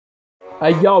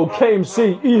Hey yo,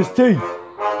 KMC EST.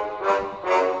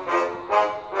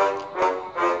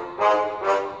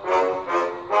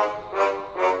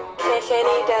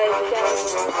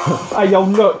 Hey yo,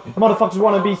 look, motherfuckers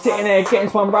wanna be sitting there getting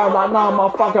spun round like, nah,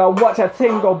 motherfucker, watch that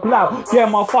thing go blow. Yeah,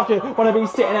 motherfucker, wanna be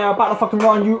sitting there about to fucking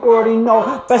run, you already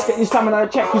know. Best get your stamina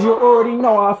check, cause you already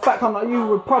know. A fat cunt like you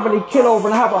would probably kill over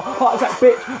and have a heart attack,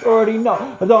 bitch, already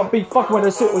know. I don't be fucking with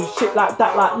a sort of shit like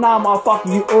that, like, nah,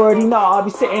 motherfucker, you already know. I'll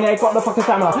be sitting there, got the fucking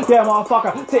stamina. Yeah,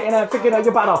 motherfucker, sitting there thinking that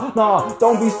you're better. Nah,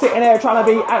 don't be sitting there trying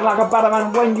to be acting like a better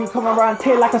man when you come around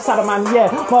here like a sadder man. Yeah,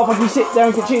 motherfucker, you sit there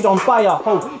and get cheated on by a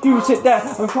hoe. You sit there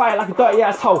and cry like a dirty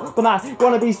asshole. But nah, you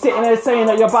wanna be sitting there saying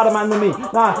that you're a better man than me.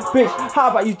 Nah, bitch, how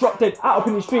about you drop dead out up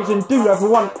in the streets and do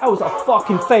everyone else a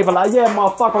fucking favour? Like, yeah,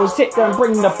 motherfucker, I'll sit there and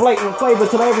bring the blatant flavour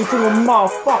to every single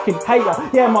motherfucking hater.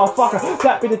 Yeah, motherfucker,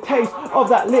 that be the taste of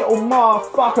that little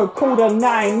motherfucker called a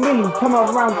 9 milli. Come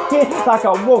around here like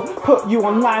I won't put you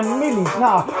on 9 millis.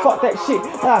 Nah, fuck that shit.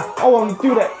 Nah, I only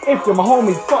do that if you're my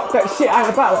homie. Fuck that shit, I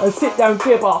ain't about to sit down and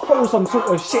give a wholesome sort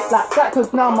of shit like that.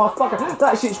 Cause now, motherfucker,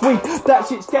 that shit's weak, that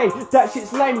shit's gay, that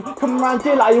shit's lame. Come around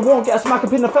here like you won't get a smack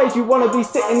up in the face. You wanna be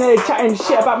sitting there chatting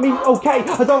shit about me, okay?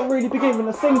 I don't really be giving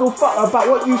a single fuck about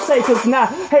what you say. Cause now,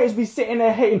 haters be sitting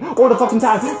there hating all the fucking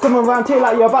time. Coming around here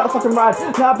like you're about to fucking ride.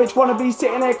 Now, bitch, wanna be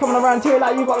sitting there coming around here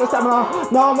like you got the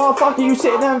stamina. Nah, motherfucker, you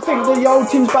sitting there and think that your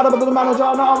team's better than the manager.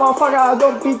 Nah, motherfucker, I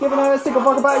don't be giving a single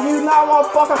fuck about you. Nah,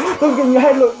 motherfucker, don't get your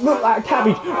head look like a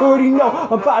cabbage. Already know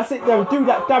I'm about to sit there and do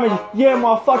that damage. Yeah,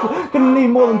 motherfucker, gonna need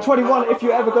more than 21 if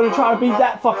you're ever gonna try and be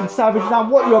that fucking savage. Now,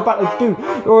 what you're about to do,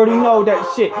 you already know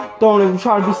that shit. Don't even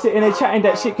try to be sitting there chatting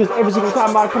that shit, cause every single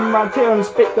time I come around here and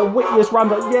spit the wittiest rhyme,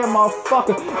 but yeah,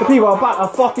 motherfucker, the people are about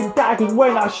to fucking die. Cause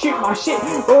when I shoot my shit,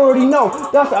 you already know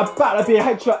that's about to be a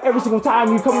headshot every single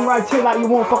time you come around here like you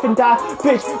won't fucking die.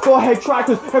 Bitch, go ahead, try,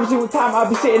 cause every single time I'll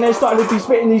be sitting there starting to be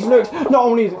spitting these lyrics. Not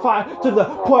only is it fire to the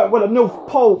point where the North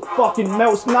Pole fucking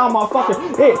melts, now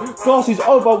motherfucker, it glosses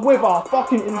over with a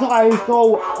fucking entire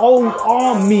old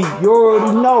army. You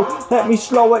already know, let me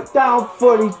slow it down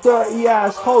for these dirty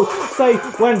assholes. Say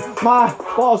when my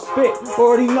balls spit,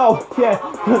 already know, yeah.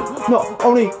 Not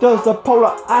only does the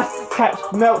polar ass caps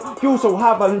melt, you also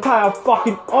have an entire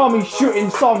fucking army shooting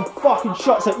some fucking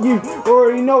shots at you.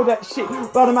 Already know that shit.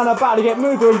 Brother man about to get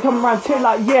moved and come around here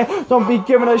like, yeah, don't be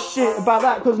giving a shit about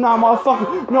that, cause now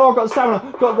motherfucker, you know I got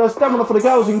stamina, got the stamina for the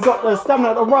girls and got the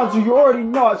stamina to run, so you already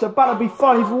know it's about to be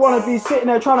fun. If you wanna be sitting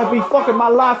there trying to be fucking my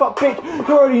life up, bitch,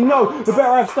 you already know you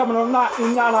better have stamina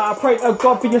 99. I pray to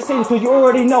God for your sins, cause you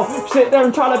already know you sit there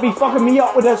and try to be fucking me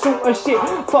up with that sort of shit.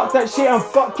 Fuck that shit and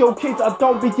fuck your kids. I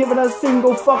don't be giving a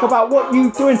single fuck about what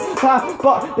you doing.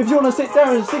 But if you wanna sit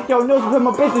there and stick your nose within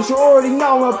my business, you already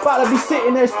know I'm about to be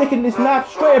sitting there sticking this knife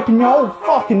straight up in your whole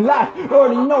fucking life. You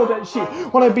already know that shit.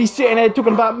 Wanna be sitting there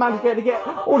talking about man to get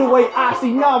all the way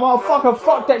assy. Now, motherfucker,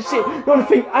 fuck that shit. The only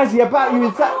thing assy about you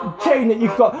is that chain that you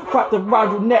got wrapped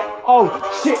around your neck. Oh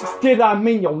shit, did I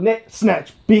mean your neck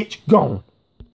snatch, bitch, gone.